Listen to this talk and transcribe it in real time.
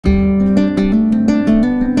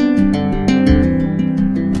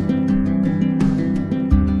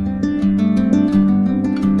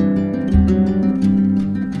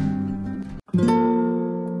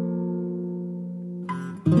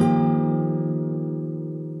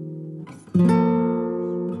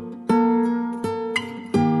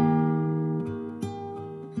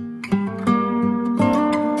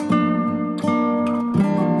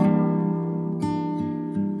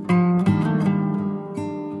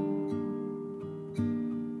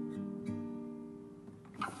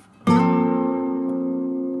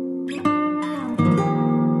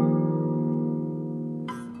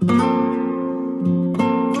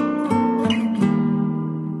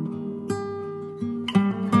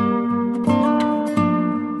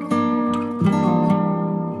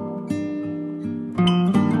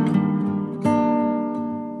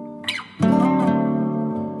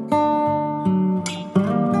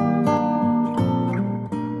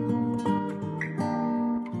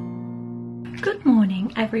Good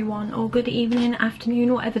morning everyone, or good evening,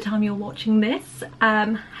 afternoon, whatever time you're watching this.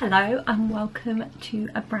 Hello and welcome to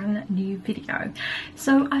a brand new video.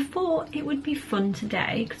 So I thought it would be fun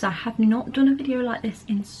today because I have not done a video like this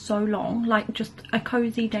in so long, like just a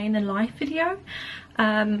cozy day in the life video.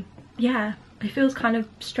 Yeah, it feels kind of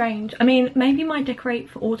strange. I mean, maybe my decorate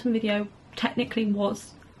for autumn video technically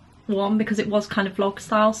was one because it was kind of vlog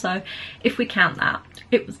style, so if we count that,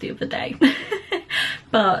 it was the other day.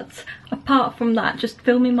 But apart from that, just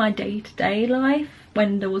filming my day-to-day life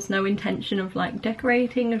when there was no intention of like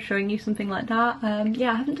decorating or showing you something like that,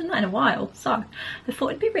 yeah, I haven't done that in a while, so I thought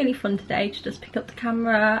it'd be really fun today to just pick up the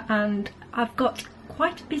camera. And I've got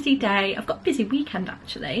quite a busy day, I've got a busy weekend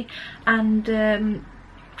actually, and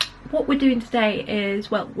what we're doing today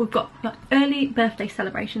is, well, we've got like early birthday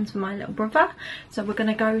celebrations for my little brother, so we're going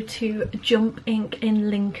to go to Jump Ink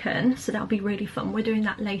in Lincoln, so that'll be really fun. We're doing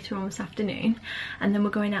that later on this afternoon, and then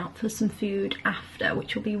we're going out for some food after,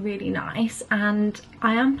 which will be really nice. And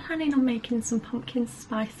I am planning on making some pumpkin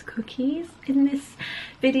spice cookies in this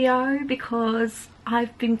video because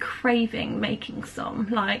I've been craving making some,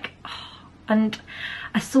 like, and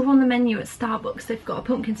I saw on the menu at Starbucks they've got a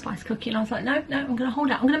pumpkin spice cookie, and I was like, no, I'm gonna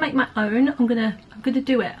hold out. I'm gonna make my own. I'm gonna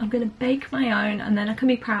do it. I'm gonna bake my own, and then I can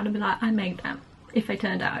be proud and be like, I made them, if they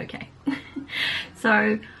turned out okay.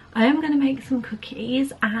 So I am gonna make some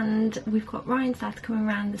cookies, and we've got Ryan's dad coming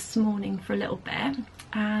around this morning for a little bit.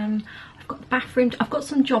 I've got the bathroom, I've got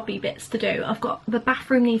some jobby bits to do. I've got, the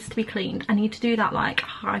bathroom needs to be cleaned. I need to do that like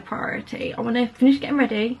high priority. I want to finish getting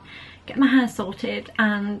ready, get my hair sorted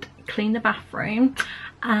and clean the bathroom.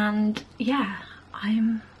 And yeah,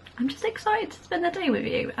 I'm just excited to spend the day with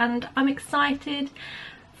you, and I'm excited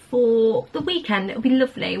for the weekend. It'll be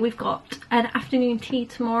lovely. We've got an afternoon tea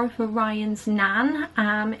tomorrow for Ryan's nan.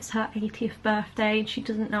 It's her 80th birthday and she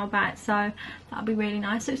doesn't know about it, so that'll be really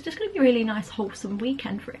nice. So it's just going to be a really nice wholesome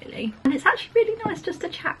weekend really, and it's actually really nice just to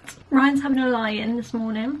chat. Ryan's having a lie-in this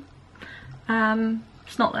morning.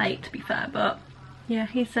 It's not late to be fair, but yeah,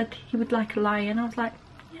 he said he would like a lie-in. I was like,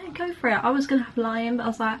 yeah, go for it. I was gonna have a lie-in, but I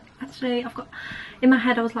was like, actually, I've got, in my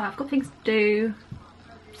head I was like, I've got things to do,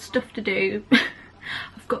 stuff to do.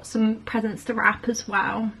 I've got some presents to wrap as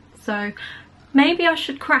well, so maybe I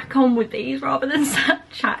should crack on with these rather than start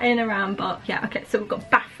chatting around. But yeah, okay, so we've got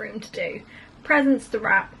bathroom to do, presents to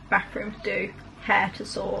wrap, bathroom to do, hair to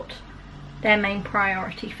sort. They're main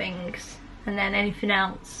priority things, and then anything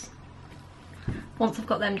else, once I've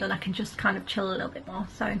got them done, I can just kind of chill a little bit more.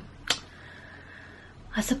 So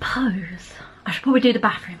I suppose I should probably do the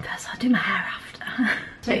bathroom first. I'll do my hair after.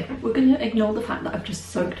 So we're going to ignore the fact that I've just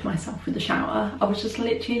soaked myself with the shower. I was just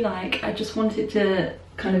literally like, I just wanted to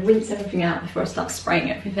kind of rinse everything out before I start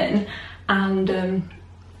spraying everything, and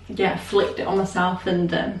yeah, flicked it on myself,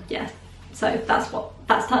 and yeah, so that's what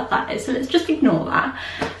that is. So let's just ignore that.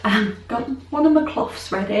 Got one of my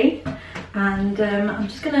cloths ready, and I'm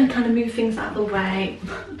just gonna kind of move things out of the way.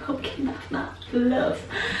 Pumpkin bath mat, love.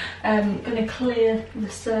 Gonna clear the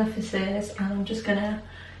surfaces, and I'm just gonna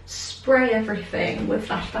spray everything with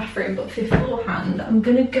Flash Bathroom. But beforehand, I'm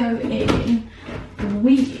gonna go in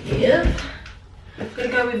with,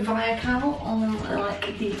 Viacal on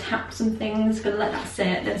like the taps and things. Gonna let that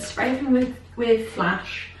sit, then spray everything with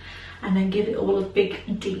Flash, and then give it all a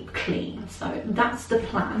big deep clean. So that's the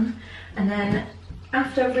plan. And then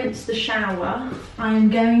after I rinse the shower, I'm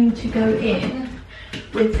going to go in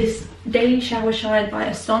with this Daily Shower Shine by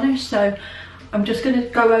Astonish. So I'm just going to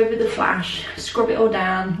go over the Flash, scrub it all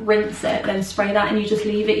down, rinse it, then spray that, and you just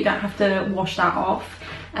leave it. You don't have to wash that off.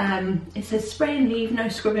 It says spray and leave, no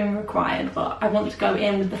scrubbing required, but I want to go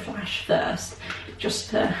in with the Flash first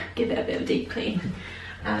just to give it a bit of a deep clean,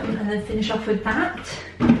 and then finish off with that.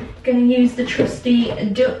 Going to use the trusty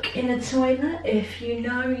duck in a toilet. If you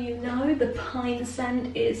know, you know. The pine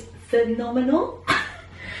scent is phenomenal.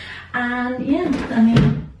 And yeah, I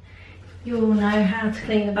mean, you all know how to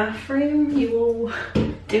clean a bathroom. You all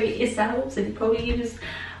do it yourselves, and you probably use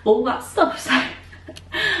all that stuff. So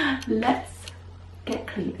let's get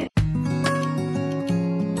cleaning.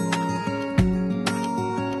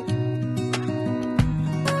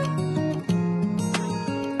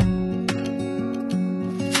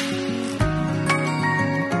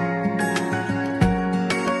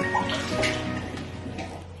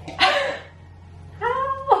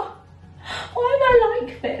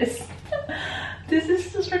 This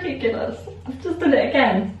is just ridiculous. I've just done it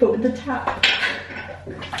again, but with the tap.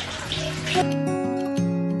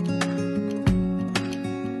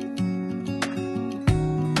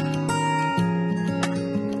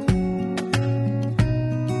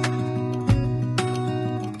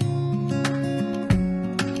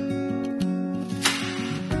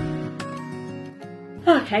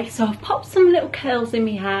 Okay, so I've popped some little curls in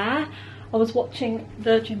my hair. I was watching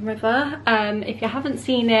Virgin River. If you haven't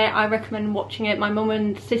seen it, I recommend watching it. My mum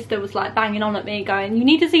and sister was like banging on at me going, you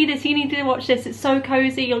need to see this, you need to watch this, it's so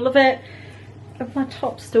cozy, you'll love it. And my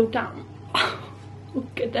top's still damp. Oh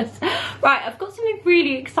goodness. Right, I've got something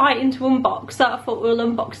really exciting to unbox that I thought we'll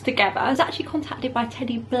unbox together. I was actually contacted by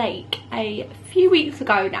Teddy Blake a few weeks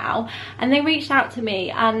ago now, and they reached out to me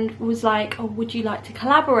and was like, oh, would you like to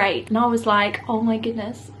collaborate? And I was like, oh my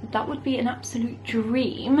goodness, that would be an absolute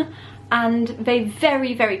dream. And they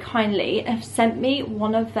very, very kindly have sent me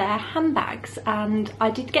one of their handbags, and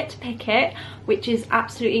I did get to pick it, which is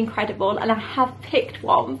absolutely incredible. And I have picked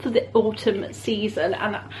one for the autumn season,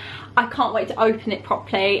 and I can't wait to open it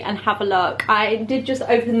properly and have a look. I did just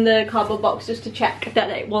open the cardboard box just to check that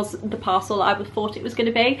it was the parcel I thought it was going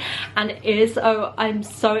to be, and it is. So I'm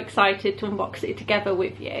so excited to unbox it together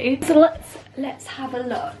with you. So let's have a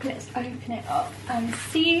look. Let's open it up and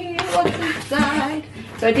see what's inside.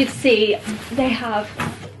 So I did see they have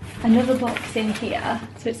another box in here,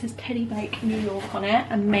 so it says Teddy Blake New York on it.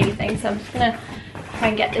 Amazing. So I'm just gonna try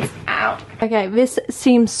and get this out. Okay, this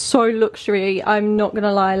seems so luxury, I'm not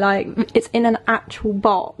gonna lie. Like, it's in an actual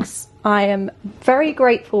box. I am very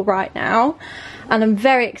grateful right now, and I'm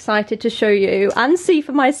very excited to show you and see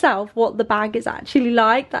for myself what the bag is actually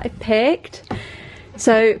like that I picked.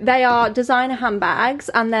 So they are designer handbags,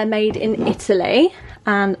 and they're made in Italy,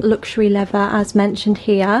 and luxury leather as mentioned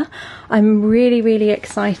here. I'm really, really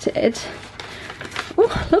excited.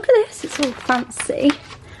 Oh, look at this, it's all fancy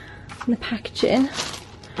in the packaging.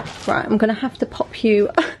 Right, I'm gonna have to pop you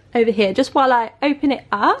over here just while I open it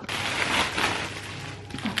up.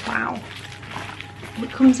 Oh, wow. It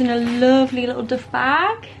comes in a lovely little duff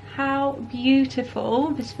bag. How beautiful.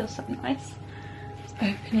 This feels so nice. Let's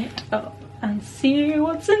open it up and see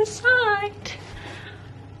what's inside.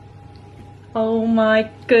 Oh my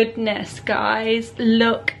goodness, guys,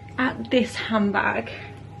 look at this handbag.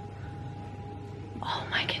 Oh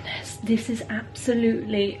my goodness, this is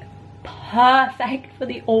absolutely perfect for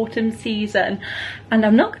the autumn season. And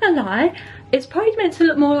I'm not gonna lie, it's probably meant to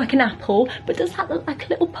look more like an apple, but does that look like a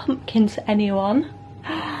little pumpkin to anyone?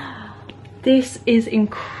 This is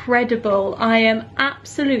incredible. I am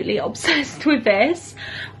absolutely obsessed with this.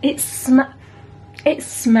 It smells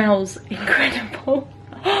incredible.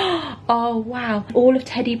 Oh wow. All of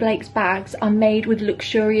Teddy Blake's bags are made with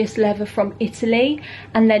luxurious leather from Italy,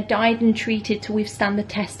 and they're dyed and treated to withstand the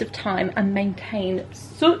test of time and maintain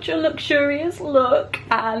such a luxurious look.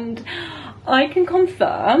 And I can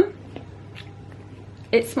confirm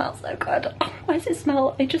it smells so good. Oh, why does it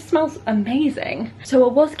smell? It just smells amazing. So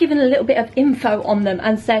I was given a little bit of info on them,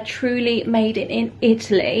 and they're truly made in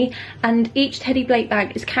Italy, and each Teddy Blake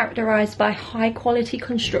bag is characterized by high quality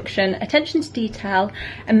construction, attention to detail,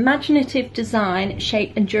 imaginative design,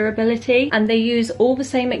 shape and durability, and they use all the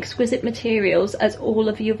same exquisite materials as all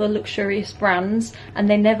of the other luxurious brands, and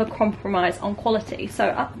they never compromise on quality.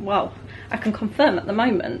 So well, I can confirm at the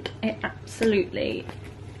moment it absolutely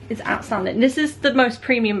is outstanding. This is the most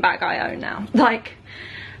premium bag I own now. Like,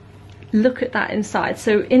 look at that inside.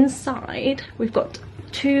 So inside we've got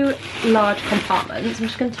two large compartments. I'm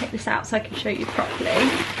just going to take this out so I can show you properly.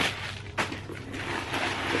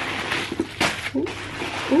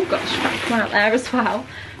 Ooh, got a strap come out there as well.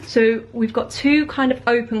 So we've got two kind of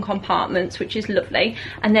open compartments, which is lovely.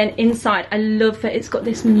 And then inside, I love that it's got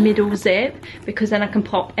this middle zip, because then I can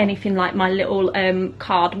pop anything like my little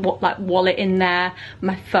card, like wallet in there,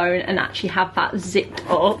 my phone, and actually have that zipped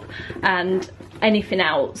up, and anything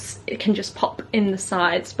else it can just pop in the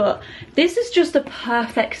sides. But this is just a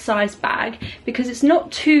perfect size bag, because it's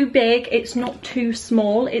not too big, it's not too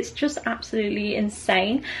small, it's just absolutely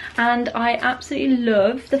insane. And I absolutely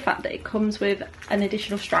love the fact that it comes with an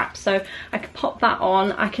additional strap, so I can pop that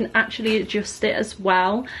on. I can actually adjust it as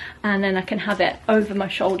well, and then I can have it over my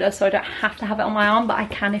shoulder, so I don't have to have it on my arm, but I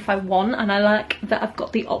can if I want, and I like that I've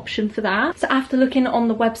got the option for that. So after looking on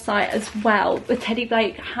the website as well, the Teddy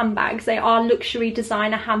Blake handbags, they are luxury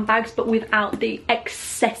designer handbags, but without the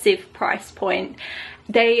excessive price point.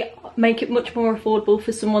 They make it much more affordable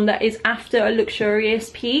for someone that is after a luxurious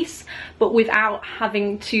piece, but without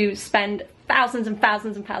having to spend thousands and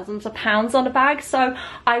thousands and thousands of pounds on a bag. So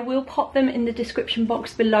I will pop them in the description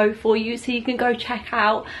box below for you, so you can go check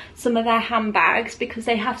out some of their handbags, because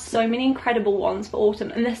they have so many incredible ones for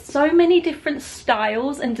autumn, and there's so many different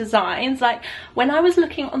styles and designs. Like, when I was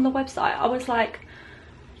looking on the website, I was like,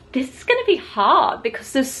 this is going to be hard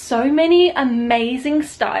because there's so many amazing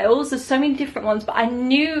styles, there's so many different ones, but I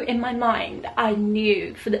knew in my mind, I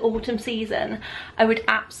knew for the autumn season I would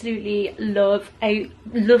absolutely love a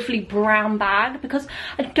lovely brown bag, because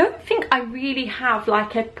I don't think I really have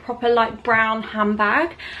like a proper like brown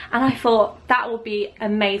handbag, and I thought that will be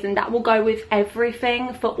amazing. That will go with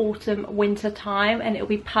everything for autumn winter time and it'll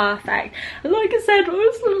be perfect. And like I said, it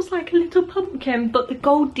looks like a little pumpkin, but the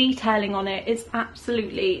gold detailing on it is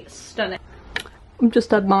absolutely stunning. I'm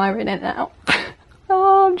just admiring it now.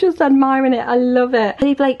 Oh, I'm just admiring it. I love it.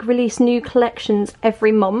 They like release new collections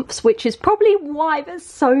every month, which is probably why there's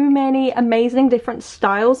so many amazing different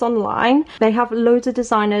styles online. They have loads of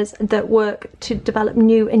designers that work to develop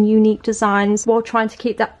new and unique designs while trying to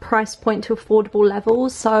keep that price point to affordable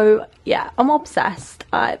levels. So yeah, I'm obsessed.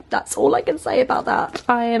 That's all I can say about that.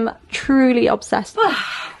 I am truly obsessed.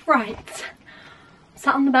 Right,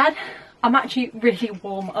 sat on the bed. I'm actually really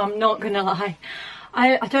warm, I'm not gonna lie.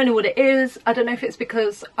 I don't know what it is. I don't know if it's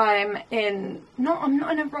because I'm not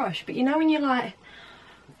in a rush, but you know when you're like,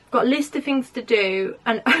 got a list of things to do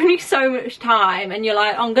and only so much time and you're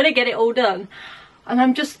like, I'm gonna get it all done. And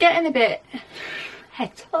I'm just getting a bit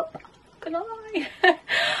heads up, not gonna lie.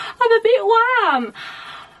 I'm a bit wham.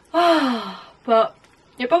 Oh, but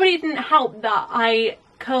it probably didn't help that I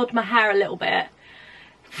curled my hair a little bit.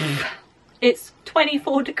 It's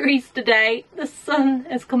 24 degrees today, the sun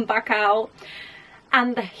has come back out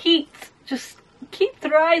and the heat just keeps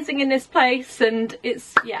rising in this place, and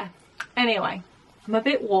it's, yeah, anyway, I'm a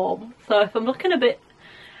bit warm, so if I'm looking a bit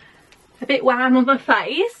wham on my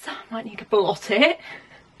face, I might need to blot it.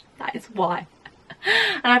 That is why.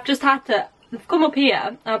 And I've just had to, I've come up here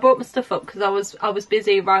and I brought my stuff up because I was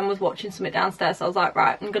busy. Ryan was watching something downstairs, so I was like,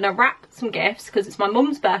 right, I'm gonna wrap some gifts because it's my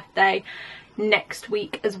mum's birthday next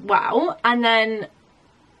week as well, and then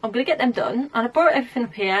I'm gonna get them done. And I brought everything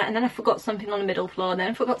up here, and then I forgot something on the middle floor, and then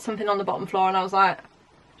I forgot something on the bottom floor, and I was like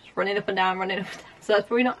just running up and down, so that's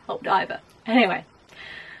probably not helped either. Anyway,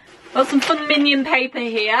 got some fun minion paper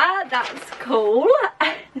here, that's cool.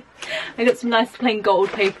 I got some nice plain gold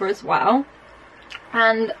paper as well,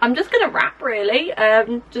 and I'm just gonna wrap really,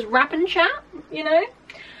 just wrap and chat, you know.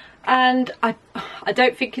 And I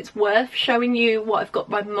don't think it's worth showing you what I've got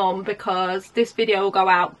my mum, because this video will go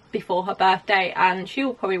out before her birthday and she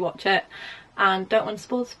will probably watch it and don't want to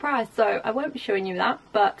spoil the surprise, so I won't be showing you that,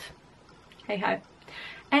 but hey ho.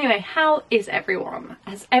 Anyway, how is everyone?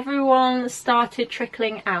 Has everyone started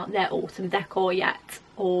trickling out their autumn decor yet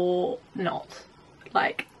or not?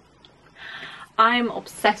 Like, I'm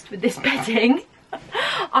obsessed with this bedding.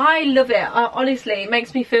 I love it. Honestly, it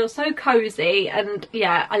makes me feel so cozy, and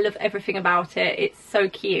yeah, I love everything about it. It's so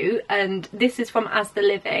cute, and this is from As The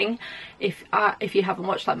Living. If you haven't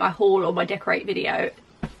watched like my haul or my decorate video,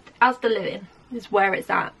 As The Living is where it's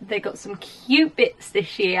at. They got some cute bits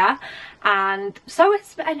this year, and so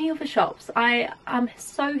is any other shops. I'm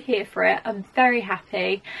so here for it. I'm very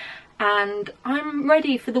happy. And I'm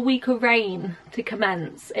ready for the week of rain to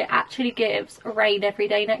commence. It actually gives rain every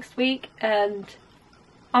day next week, and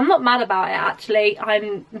I'm not mad about it actually.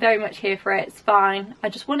 I'm very much here for it, it's fine. I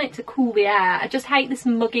just want it to cool the air. I just hate this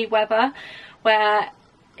muggy weather where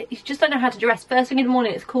you just don't know how to dress. First thing in the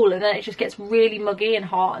morning it's cool, and then it just gets really muggy and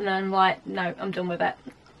hot, and then I'm like, no, I'm done with it.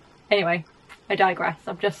 Anyway, I digress.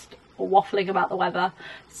 I'm just waffling about the weather.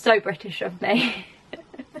 So British of me.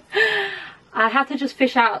 I had to just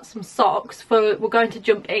fish out some socks for, we're going to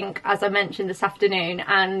Jump Ink as I mentioned this afternoon,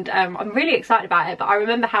 and I'm really excited about it, but I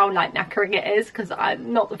remember how like knackering it is because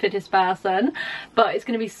I'm not the fittest person, but it's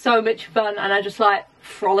going to be so much fun, and I just like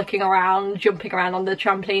frolicking around, jumping around on the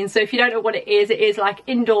trampoline. So if you don't know what it is like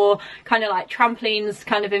indoor kind of like trampolines,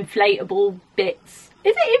 kind of inflatable bits.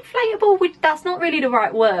 Is it inflatable? That's not really the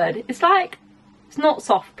right word. It's like, it's not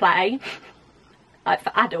soft play. Like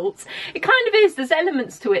for adults, it kind of is. There's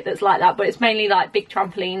elements to it that's like that, but it's mainly like big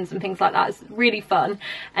trampolines and things like that. It's really fun,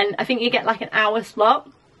 and I think you get like an hour slot,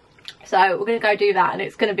 so we're gonna go do that, and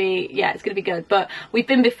it's gonna be, yeah, it's gonna be good. But we've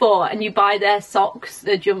been before, and you buy their socks,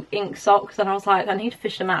 the Jump Ink socks, and I was like, I need to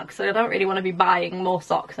fish them out because I don't really want to be buying more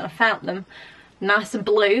socks, and I found them nice and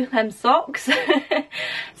blue, them socks.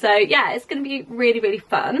 So yeah, it's gonna be really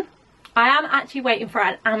fun. I am actually waiting for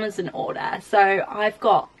an Amazon order, so I've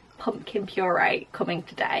got pumpkin puree coming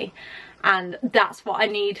today, and that's what I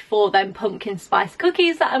need for them pumpkin spice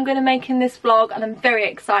cookies that I'm going to make in this vlog, and I'm very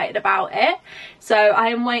excited about it. So I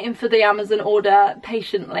am waiting for the Amazon order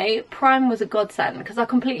patiently. Prime was a godsend because I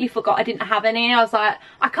completely forgot I didn't have any. I was like,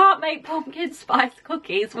 I can't make pumpkin spice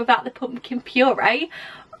cookies without the pumpkin puree,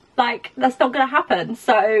 like that's not going to happen.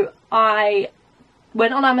 So I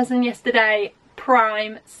went on Amazon yesterday.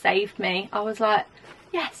 Prime saved me. I was like,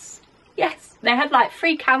 Yes, yes. They had like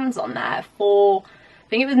 3 cans on there for, I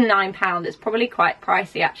think it was £9. It's probably quite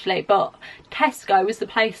pricey actually, but Tesco was the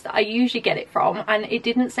place that I usually get it from, and it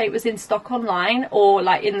didn't say it was in stock online or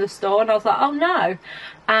like in the store, and I was like, oh no.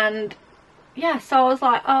 And yeah, so I was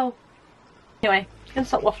like, oh, anyway, I'm gonna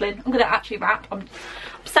stop waffling. I'm gonna actually wrap. I'm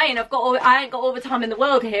saying I ain't got all the time in the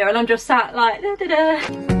world here, and I'm just sat like da, da, da.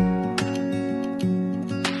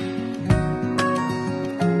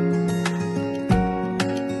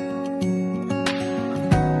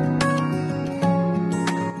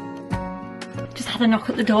 A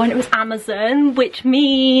knock at the door, and it was Amazon, which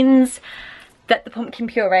means that the pumpkin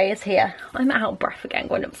puree is here. I'm out of breath again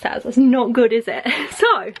going upstairs. That's not good, is it?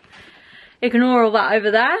 So ignore all that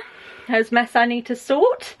over there. There's mess I need to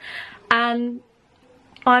sort, and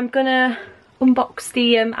I'm gonna unbox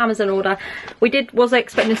the Amazon order. Was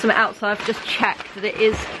expecting something else, so I've just checked that it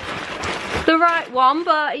is the right one.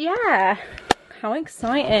 But yeah, how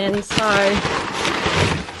exciting. So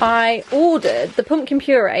I ordered the pumpkin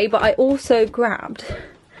puree, but I also grabbed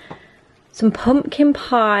some pumpkin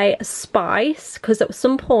pie spice, because at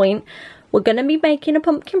some point we're going to be making a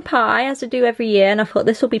pumpkin pie, as I do every year, and I thought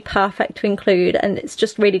this will be perfect to include, and it's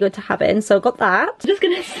just really good to have in, so I got that. I'm just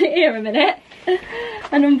going to sit here a minute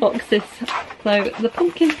and unbox this. So the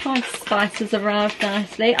pumpkin pie spice has arrived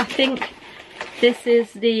nicely. I think this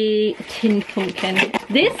is the tinned pumpkin.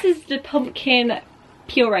 This is the pumpkin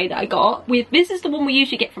puree that I got. This is the one we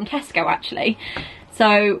usually get from Tesco actually,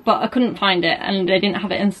 so but I couldn't find it and they didn't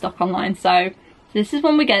have it in stock online, so this is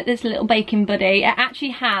one we get, this little baking buddy. It actually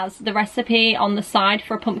has the recipe on the side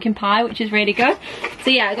for a pumpkin pie, which is really good. So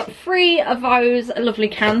yeah, I got 3 of those lovely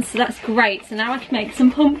cans, so that's great. So now I can make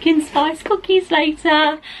some pumpkin spice cookies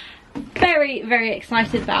later. Very, very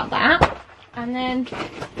excited about that. And then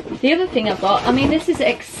the other thing I've got, I mean, this is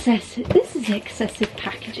excessive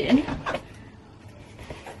packaging.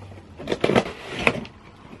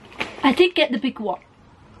 I did get the big one.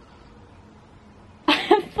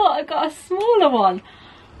 I thought I got a smaller one.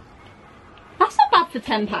 That's not bad for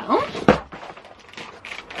 £10.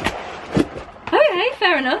 Okay,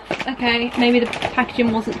 fair enough. Okay, maybe the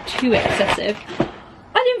packaging wasn't too excessive.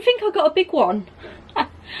 I didn't think I got a big one.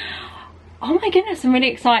 Oh my goodness, I'm really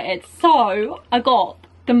excited. So I got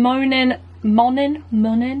the Monin,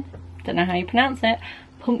 don't know how you pronounce it,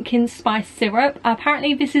 pumpkin spice syrup.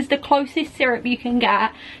 Apparently this is the closest syrup you can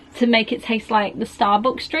get to make it taste like the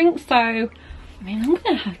Starbucks drink, so I mean, I'm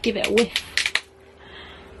gonna have to give it a whiff.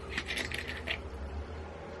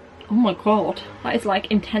 Oh my god, that is like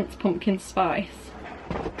intense pumpkin spice.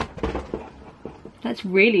 That's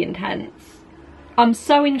really intense. I'm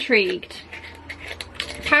so intrigued.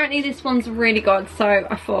 Apparently this one's really good, so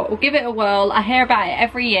I thought we'll give it a whirl. I hear about it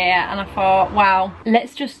every year and I thought, wow,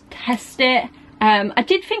 let's just test it. I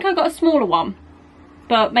did think I got a smaller one,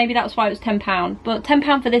 but maybe that's why it was £10. But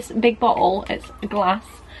 £10 for this big bottle, it's a glass.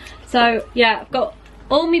 So yeah, I've got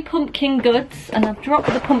all my pumpkin goods and I've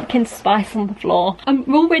dropped the pumpkin spice on the floor. I'm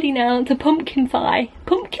all ready now to pumpkin pie.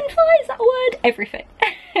 Pumpkin pie, is that a word? Everything.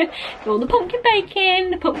 All the pumpkin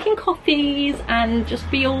bacon, the pumpkin coffees, and just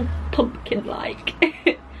be all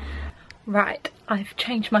pumpkin-like. Right, I've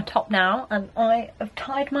changed my top now and I have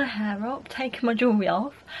tied my hair up, taken my jewellery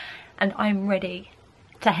off, and I'm ready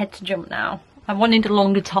to head to jump now. I wanted a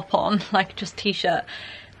longer top on, like just t-shirt,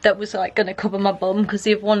 that was like gonna cover my bum, because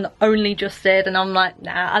the other one only just did, and I'm like,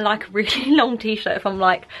 nah, I like a really long t-shirt if I'm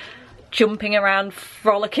like jumping around,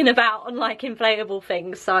 frolicking about on like inflatable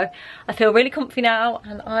things. So I feel really comfy now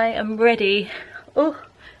and I am ready, oh,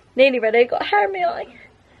 nearly ready, got hair in my eye,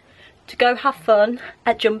 to go have fun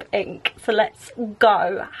at Jump Inc. So let's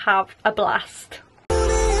go have a blast.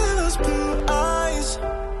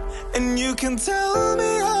 And you can tell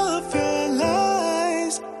me all of your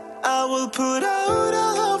lies. I will put out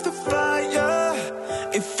all of the fire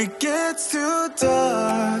if it gets too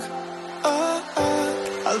dark.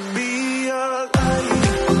 I'll be your light.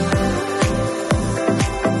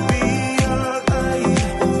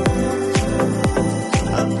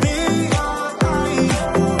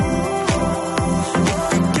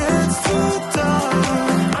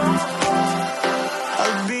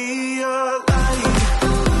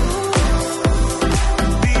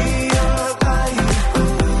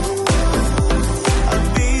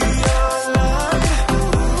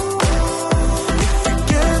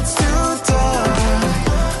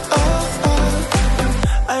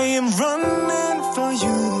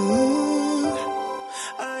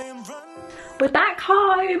 We're back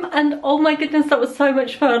home and oh my goodness, that was so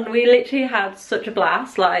much fun. We literally had such a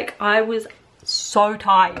blast. Like, I was so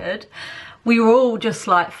tired. We were all just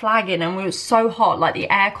like flagging and we were so hot. Like, the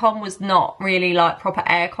aircon was not really like proper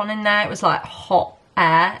aircon in there. It was like hot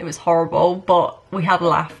air. It was horrible, but we had a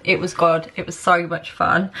laugh. It was good. It was so much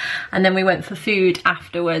fun. And then we went for food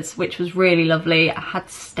afterwards, which was really lovely. I had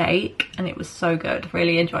steak and it was so good.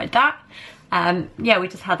 Really enjoyed that. Yeah, we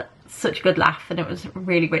just had such a good laugh and it was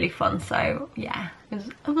really, really fun. So yeah,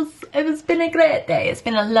 it's been a great day. It's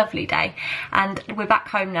been a lovely day, and we're back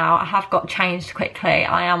home now. I have got changed quickly.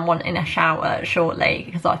 I am wanting a shower shortly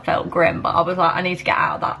because I felt grim, but I was like, I need to get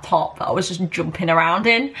out of that top that I was just jumping around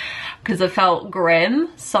in because I felt grim.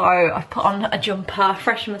 So I've put on a jumper,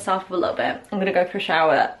 freshened myself up a little bit. I'm gonna go for a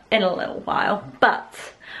shower in a little while, but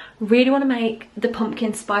really want to make the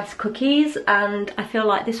pumpkin spice cookies, and I feel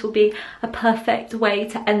like this will be a perfect way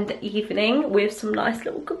to end the evening with some nice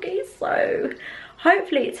little cookies. So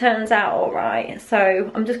hopefully it turns out all right.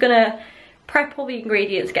 So I'm just gonna prep all the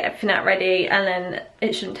ingredients, get everything out ready, and then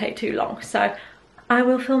it shouldn't take too long. So I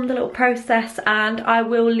will film the little process and I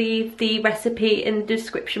will leave the recipe in the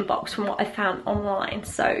description box from what I found online,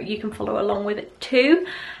 so you can follow along with it too.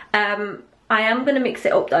 I am going to mix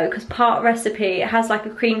it up though, because part recipe it has like a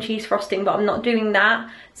cream cheese frosting, but I'm not doing that.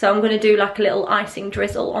 So I'm going to do like a little icing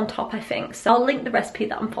drizzle on top, I think. So I'll link the recipe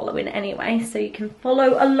that I'm following anyway, so you can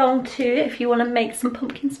follow along too if you want to make some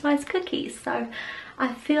pumpkin spice cookies. So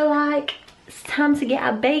I feel like it's time to get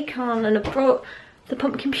our bacon, and I've brought the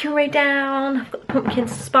pumpkin puree down. I've got the pumpkin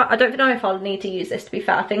spice. I don't know if I'll need to use this, to be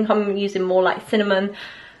fair. I think I'm using more like cinnamon,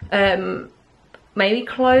 maybe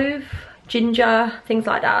clove, ginger, things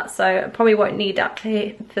like that. So I probably won't need that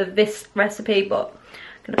for this recipe, but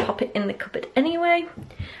I'm gonna pop it in the cupboard anyway.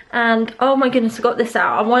 And oh my goodness, I got this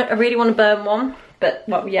out. I really want to burn one, but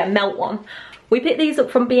well, yeah, melt one. We picked these up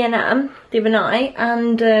from B&M the other night,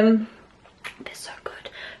 and they're so good.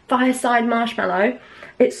 Fireside marshmallow.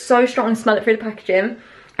 It's so strong. Smell it through the packaging,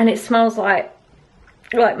 and it smells like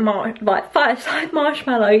fireside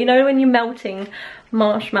marshmallow. You know when you're melting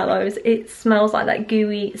marshmallows, it smells like that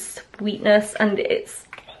gooey sweetness, and it's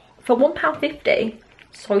for £1.50.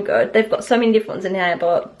 So good. They've got so many different ones in here,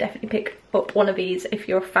 but definitely pick up one of these if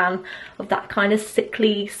you're a fan of that kind of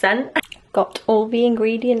sickly scent. Got all the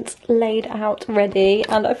ingredients laid out ready,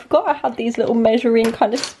 and I forgot I had these little measuring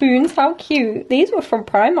kind of spoons. How cute. These were from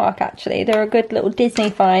Primark actually. They're a good little Disney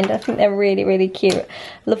find. I think they're really, really cute.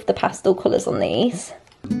 Love the pastel colours on these.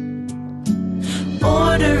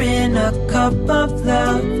 Ordering a cup of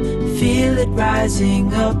love, feel it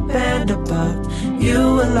rising up and above. You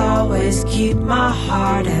will always keep my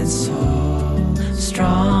heart and soul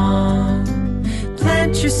strong.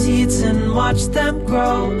 Plant your seeds and watch them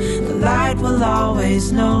grow. The light will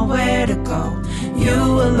always know where to go. You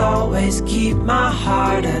will always keep my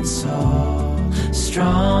heart and soul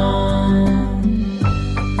strong.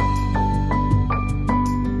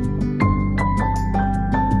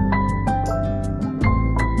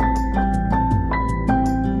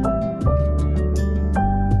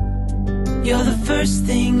 You're the first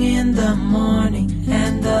thing in the morning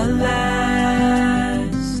and the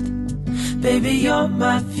last. Baby, you're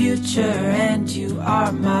my future and you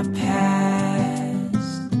are my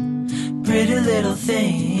past. Pretty little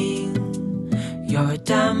thing, you're a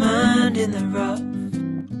diamond in the rough,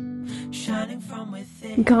 shining from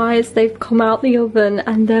within. Guys, they've come out the oven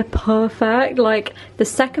and they're perfect. Like the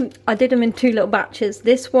second, I did them in 2 little batches.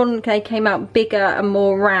 This one came out bigger and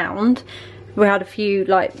more round. We had a few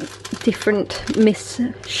like different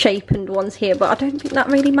misshapen ones here, but I don't think that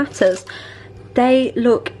really matters. They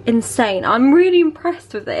look insane. I'm really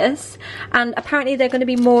impressed with this, and apparently they're going to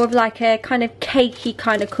be more of like a kind of cakey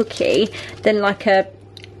kind of cookie than like a,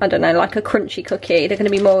 I don't know, like a crunchy cookie. They're going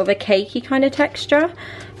to be more of a cakey kind of texture,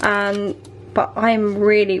 but I'm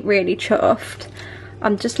really, really chuffed.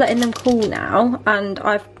 I'm just letting them cool now, and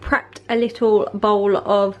I've prepped a little bowl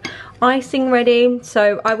of icing ready,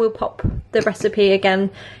 so I will pop the recipe again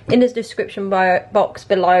in the description box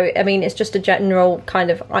below. I mean, it's just a general kind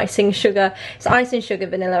of icing sugar. It's icing sugar,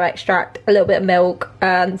 vanilla extract, a little bit of milk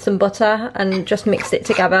and some butter, and just mixed it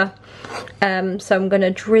together. So I'm going to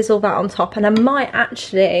drizzle that on top, and I might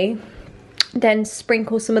actually then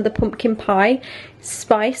sprinkle some of the pumpkin pie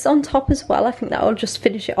spice on top as well. I think that will just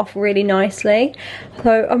finish it off really nicely.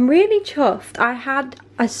 So I'm really chuffed. I had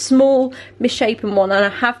a small misshapen one, and I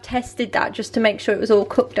have tested that just to make sure it was all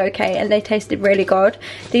cooked okay, and they tasted really good.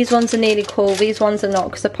 These ones are nearly cool, these ones are not,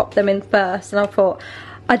 because I popped them in first, and I thought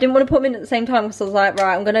I didn't want to put them in at the same time, because I was like,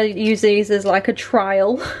 right, I'm going to use these as like a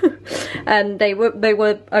trial. And they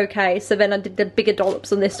were okay. So then I did the bigger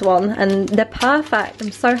dollops on this one, and they're perfect.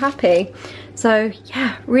 I'm so happy. So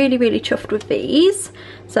yeah, really, really chuffed with these.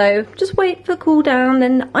 So just wait for cool down,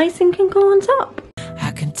 then the icing can go on top.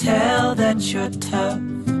 I can tell that you're tough.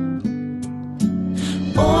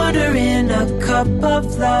 Ordering a cup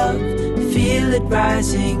of love, feel feel it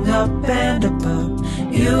rising up and above.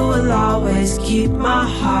 You will always keep my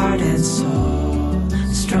heart and soul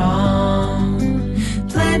strong.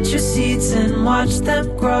 Plant your seeds and watch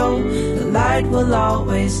them grow. The light will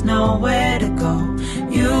always know where to go.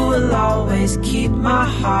 You will always keep my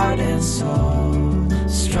heart and soul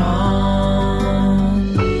strong.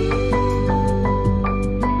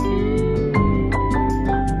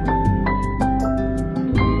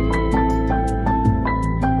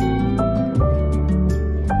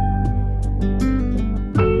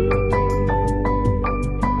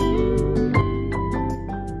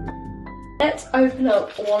 Let's open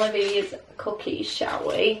up one of these cookies, shall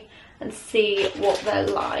we, and see what they're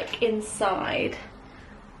like inside.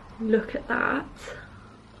 Look at that.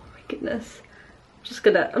 Oh my goodness. I'm just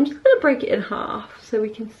gonna break it in half so we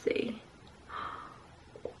can see.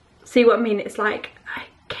 See what I mean? It's like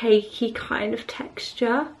a cakey kind of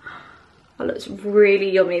texture. That looks really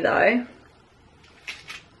yummy though.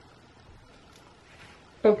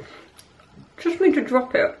 Oh, just need to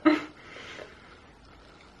drop it.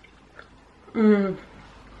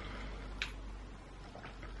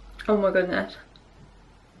 Oh my goodness.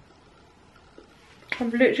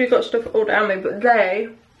 I've literally got stuff all down me, but they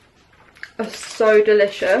are so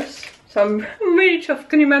delicious. So I'm really chuffed.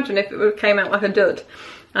 Can you imagine if it came out like a dud?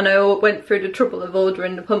 And I went through the trouble of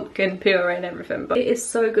ordering the pumpkin puree and everything, but it is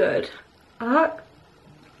so good.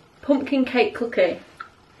 Pumpkin cake cookie.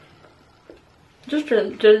 Just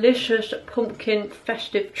a delicious pumpkin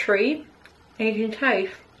festive treat. And you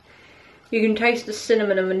can taste the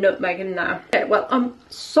cinnamon and the nutmeg in there. Okay, well, I'm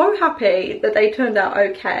so happy that they turned out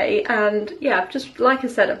okay, and yeah, just like I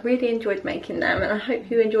said, I've really enjoyed making them, and I hope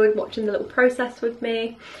you enjoyed watching the little process with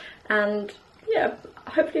me. And yeah,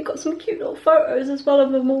 hopefully you got some cute little photos as well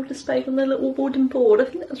of them all displayed on the little wooden board. I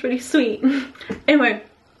think that's really sweet. Anyway,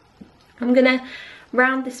 I'm gonna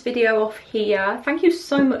round this video off here. Thank you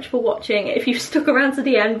so much for watching. If you've stuck around to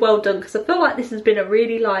the end, well done, because I feel like this has been a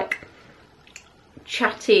really like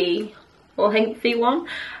chatty or lengthy one,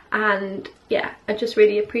 and yeah, I just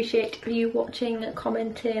really appreciate you watching,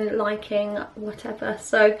 commenting, liking, whatever.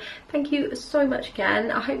 So thank you so much again.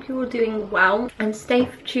 I hope you're all doing well, and stay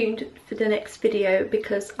tuned for the next video,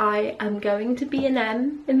 because I am going to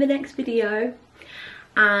B&M in the next video,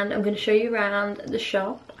 and I'm going to show you around the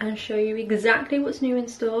shop and show you exactly what's new in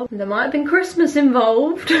store. There might have been Christmas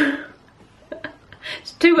involved.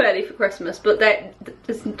 It's too early for Christmas, but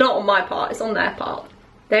it's not on my part, it's on their part.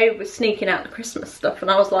 They were sneaking out the Christmas stuff, and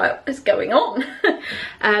I was like, what's going on?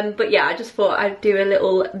 But yeah, I just thought I'd do a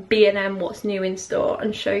little B&M what's new in store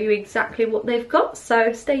and show you exactly what they've got.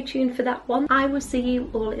 So stay tuned for that one. I will see you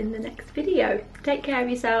all in the next video. Take care of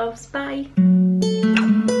yourselves. Bye.